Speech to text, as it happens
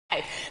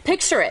Okay,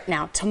 picture it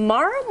now.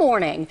 Tomorrow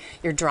morning,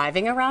 you're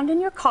driving around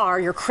in your car,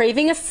 you're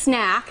craving a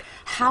snack.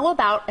 How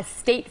about a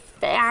State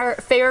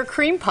Fair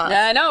cream puff?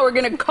 I know, we're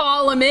going to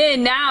call them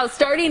in now,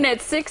 starting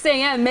at 6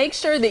 a.m. Make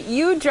sure that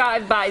you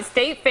drive by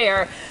State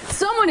Fair.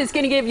 Someone is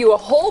going to give you a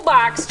whole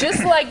box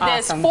just like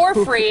this for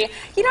free.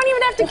 You don't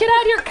even have to get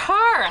out of your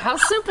car. How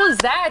simple is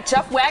that?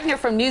 Jeff Wagner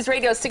from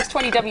Newsradio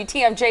 620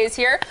 WTMJ is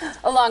here,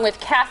 along with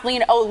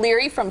Kathleen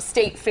O'Leary from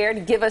State Fair,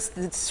 to give us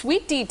the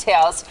sweet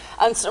details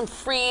on some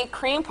free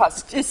cream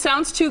puffs. It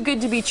sounds too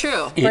good to be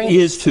true. It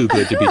is too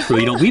good to be true.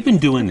 You know, we've been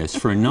doing this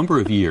for a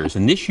number of years,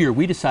 and this year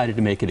we decided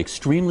to make it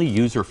extremely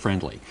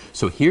user-friendly.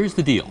 So here's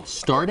the deal.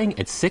 Starting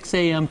at 6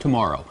 a.m.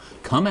 tomorrow,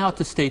 come out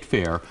to State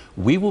Fair.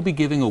 We will be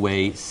giving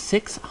away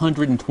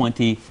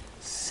 620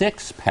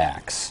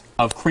 six-packs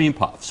of cream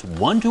puffs.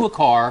 One to a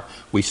car.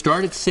 We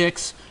start at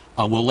 6.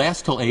 We'll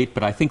last till 8,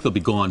 but I think they'll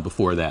be gone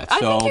before that.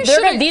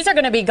 These are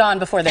going to be gone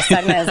before this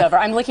segment is over.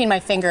 I'm licking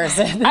my fingers.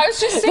 I was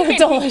just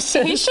thinking, he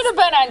should have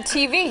been on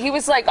TV. He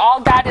was like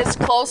all got his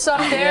close up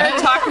there,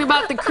 talking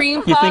about the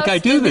cream puffs. You think I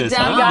do this,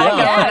 huh?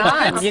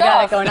 You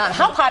got it going on.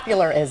 How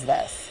popular is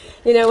this?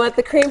 You know what?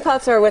 The cream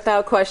puffs are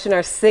without question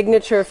our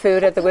signature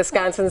food at the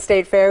Wisconsin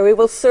State Fair. We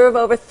will serve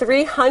over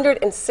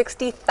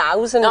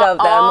 360,000 of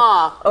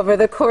them over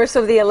the course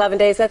of the 11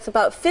 days. That's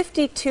about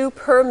 52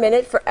 per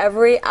minute for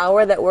every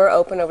hour that we're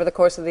open over the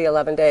course of the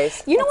 11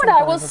 days. You know what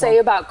I will say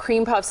about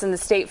cream puffs in the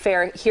State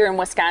Fair here in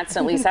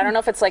Wisconsin, at least, I don't know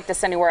if it's like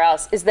this anywhere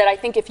else, is that I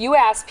think if you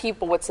ask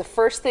people what's the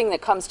first thing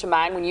that comes to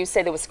mind when you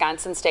say the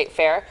Wisconsin State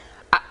Fair,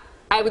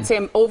 I would say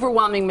an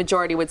overwhelming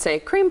majority would say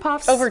cream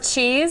puffs. Over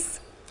cheese?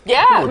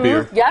 Yeah. Or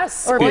beer.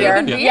 Yes. Or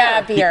beer.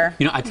 Yeah, beer.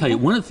 You know, I tell you,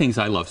 one of the things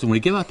I love, so when we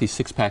give out these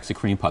 6 packs of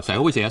cream puffs, I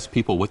always ask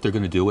people what they're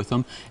going to do with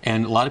them.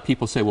 And a lot of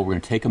people say, well, we're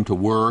going to take them to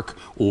work,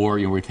 or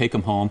we're going to take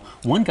them home.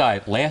 One guy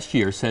last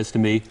year says to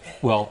me,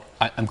 well,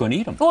 I'm going to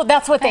eat them. Well,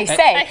 that's what they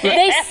say.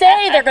 They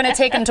say they're going to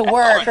take them to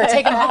work or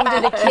take them home to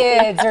the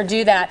kids or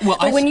do that. Well,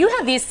 but when you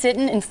have these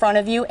sitting in front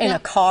of you in a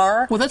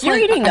car, you're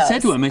eating those. I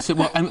said to him, I said,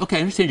 well, okay, I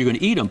understand you're going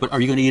to eat them, but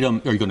are you going to eat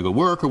them, are you going to go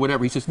work or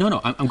whatever? He says,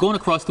 no, I'm going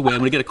across the way, I'm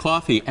going to get a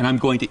coffee, and I'm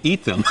going to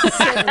eat them.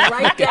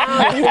 Right down.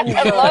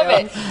 I love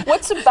it.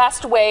 What's the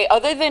best way,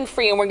 other than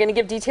free, and we're going to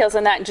give details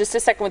on that in just a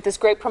second with this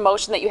great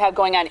promotion that you have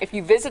going on. If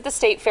you visit the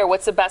State Fair,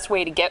 what's the best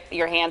way to get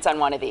your hands on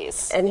one of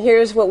these? And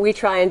here's what we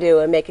try and do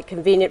and make it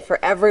convenient for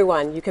everyone.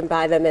 You can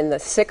buy them in the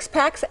 6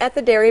 packs at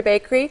the Dairy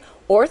Bakery,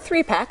 or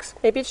 3 packs.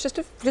 Maybe it's just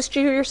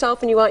you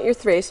yourself and you want your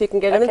 3, so you can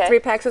get them in 3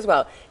 packs as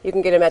well. You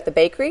can get them at the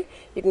bakery.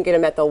 You can get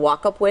them at the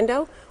walk-up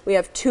window. We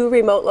have 2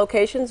 remote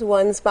locations.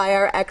 One's by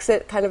our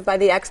exit, kind of by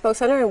the Expo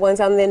Center, and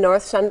one's on the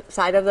north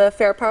side of the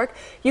Fair Park.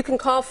 You can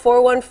call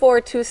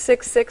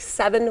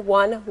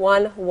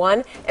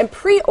 414-266-7111 and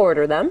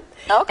pre-order them.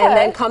 Okay. And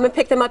then come and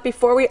pick them up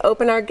before we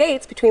open our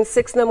gates between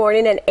 6 in the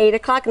morning and 8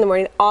 o'clock in the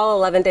morning, all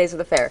 11 days of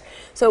the fair.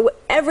 So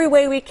every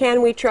way we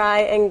can, we try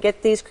and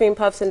get these cream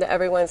puffs into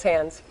everyone's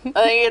hands. I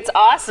think it's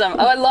awesome.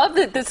 Oh, I love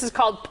that this is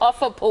called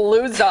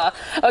Palooza.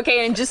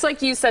 Okay, and just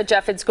like you said,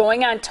 Jeff, it's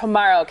going on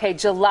tomorrow, okay,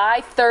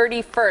 July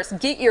 31st.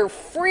 Get your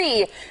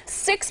free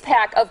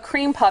 6-pack of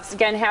cream puffs,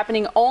 again,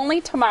 happening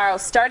only tomorrow,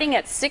 starting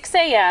at 6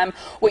 a.m.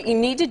 What you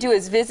need to do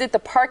is visit the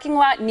parking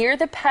lot near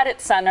the Pettit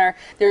Center.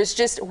 There's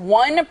just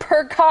 1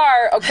 per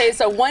car, okay,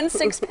 so 1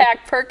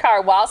 6-pack per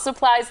car while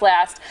supplies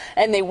last,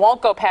 and they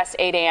won't go past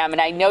 8 a.m.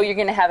 And I know you're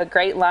going to have a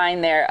great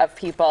line there of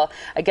people,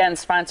 again,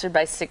 sponsored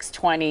by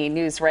 620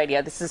 News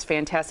Radio. This is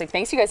fantastic.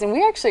 Thanks, you guys. And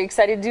we're actually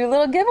excited to do a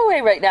little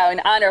giveaway right now in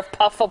honor of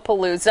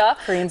Palooza.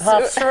 Cream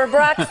puffs for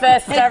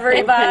breakfast,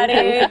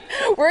 everybody.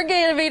 We're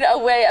giving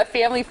away a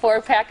family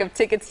 4-pack of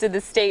tickets to the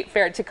State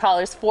Fair to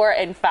callers 4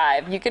 and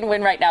 5. You can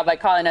win right now by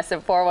calling us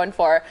at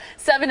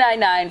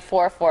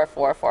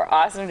 414-799-4444.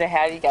 Awesome to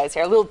have you guys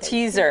here. A little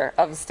teaser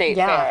of the State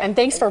Fair. Yeah, and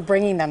thanks for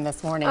bringing them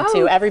this morning,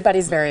 too.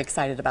 Everybody's very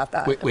excited about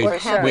that. Wait,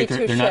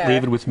 they're not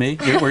leaving with me?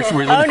 We're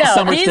oh,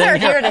 no, these are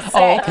here to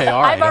stay. Oh, okay,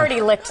 all right. I've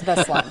already licked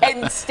this one.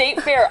 And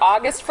State Fair,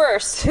 August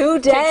 1st. 2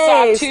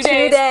 days. 2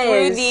 days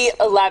through the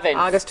 11th.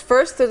 August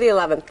 1st through the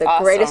 11th. The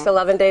greatest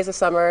 11 days of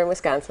summer in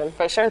Wisconsin.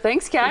 For sure.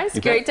 Thanks, guys.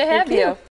 Great to have you.